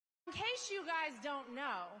case you guys don't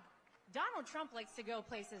know, Donald Trump likes to go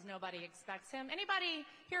places nobody expects him. Anybody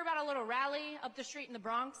hear about a little rally up the street in the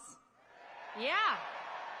Bronx? Yeah.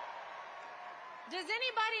 Does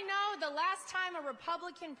anybody know the last time a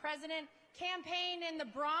Republican president campaigned in the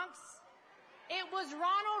Bronx? It was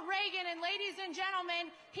Ronald Reagan, and ladies and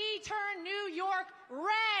gentlemen, he turned New York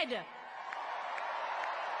red.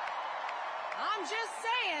 I'm just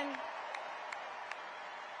saying.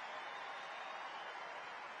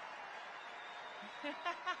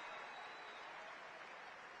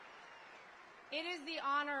 It is the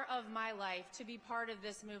honor of my life to be part of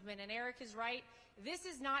this movement, and Eric is right. This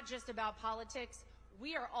is not just about politics.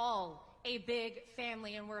 We are all a big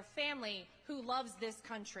family, and we're a family who loves this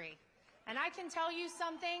country. And I can tell you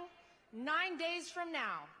something, 9 days from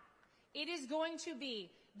now, it is going to be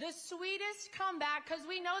the sweetest comeback, because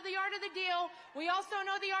we know the art of the deal. We also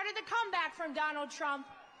know the art of the comeback from Donald Trump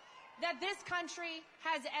that this country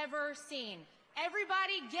has ever seen.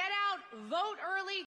 Everybody get out, vote early.